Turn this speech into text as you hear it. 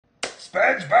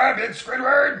SpongeBob and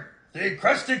Squidward, the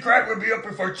Krusty Krab will be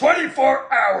open for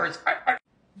 24 hours.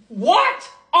 What?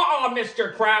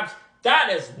 Mr. Krabs. That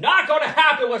is not going to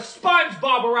happen with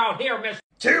SpongeBob around here, Mr.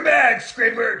 Too bad,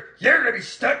 Squidward. You're going to be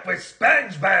stuck with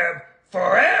SpongeBob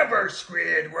forever,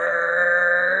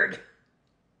 Squidward.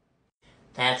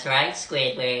 That's right,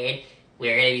 Squidward.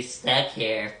 We're gonna be stuck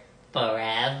here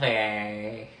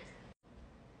forever.